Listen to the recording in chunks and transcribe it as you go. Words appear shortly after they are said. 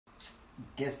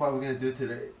Guess what we're gonna do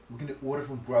today? We're gonna order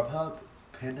from Grubhub,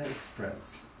 Panda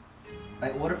Express.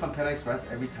 I order from Panda Express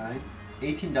every time.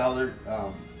 $18.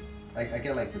 I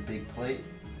get like the big plate,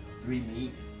 3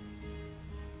 meat,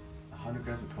 100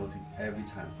 grams of protein every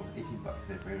time for $18.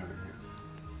 They bring it over here.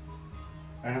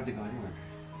 I don't have to go anywhere.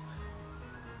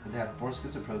 And they have 4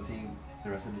 scoops of protein the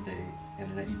rest of the day,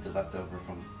 and then I eat the leftover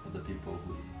from the people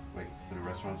who, like the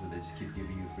restaurants where they just keep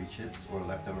giving you free chips, or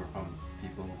leftover from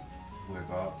people who I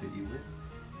go out to eat with.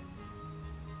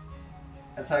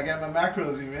 That's how I get my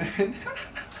macros, man.